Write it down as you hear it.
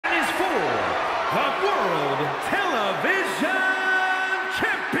the World Television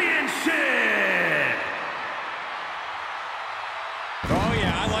Championship. Oh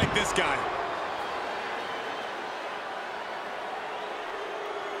yeah, I like this guy.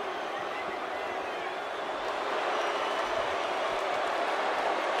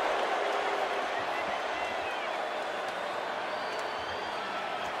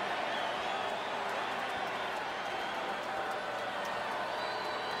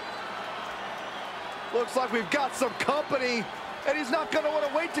 Looks like we've got some company, and he's not going to want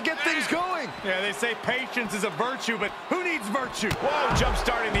to wait to get things going. Yeah, they say patience is a virtue, but who needs virtue? Whoa,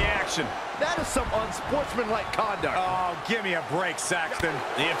 jump-starting the action. That is some unsportsmanlike conduct. Oh, give me a break, Saxton.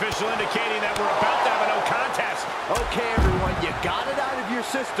 The official indicating that we're about to have a no contest. Okay, everyone, you got it out of your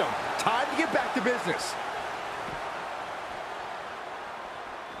system. Time to get back to business.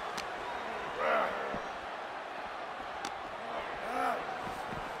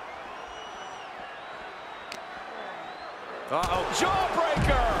 Uh-oh,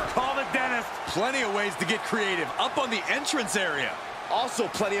 jawbreaker! Call the dentist. Plenty of ways to get creative. Up on the entrance area. Also,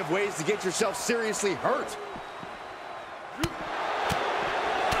 plenty of ways to get yourself seriously hurt.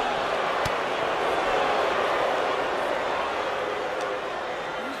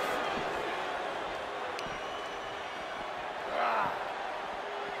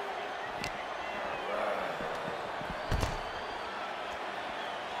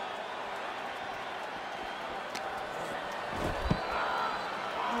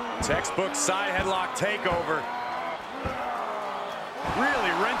 Textbook side headlock takeover.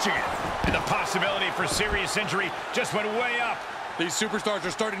 Really wrenching it. And the possibility for serious injury just went way up. These superstars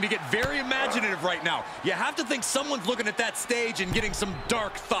are starting to get very imaginative right now. You have to think someone's looking at that stage and getting some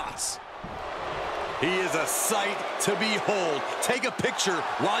dark thoughts. He is a sight to behold. Take a picture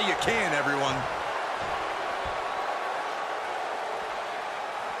while you can, everyone.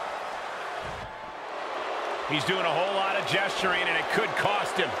 He's doing a whole lot of gesturing, and it could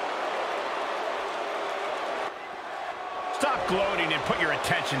cost him. Stop gloating and put your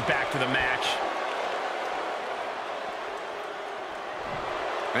attention back to the match.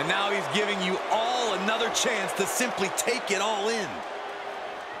 And now he's giving you all another chance to simply take it all in.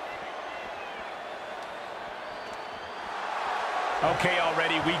 Okay,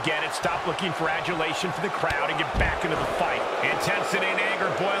 already, we get it. Stop looking for adulation for the crowd and get back into the fight. Intensity and anger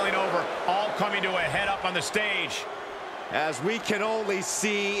boiling over, all coming to a head up on the stage. As we can only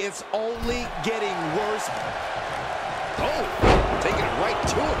see, it's only getting worse. Oh, taking it right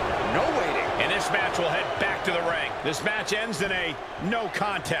to it. No waiting. And this match will head back to the ring. This match ends in a no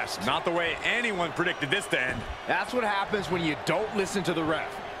contest. Not the way anyone predicted this to end. That's what happens when you don't listen to the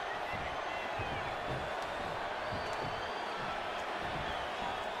ref.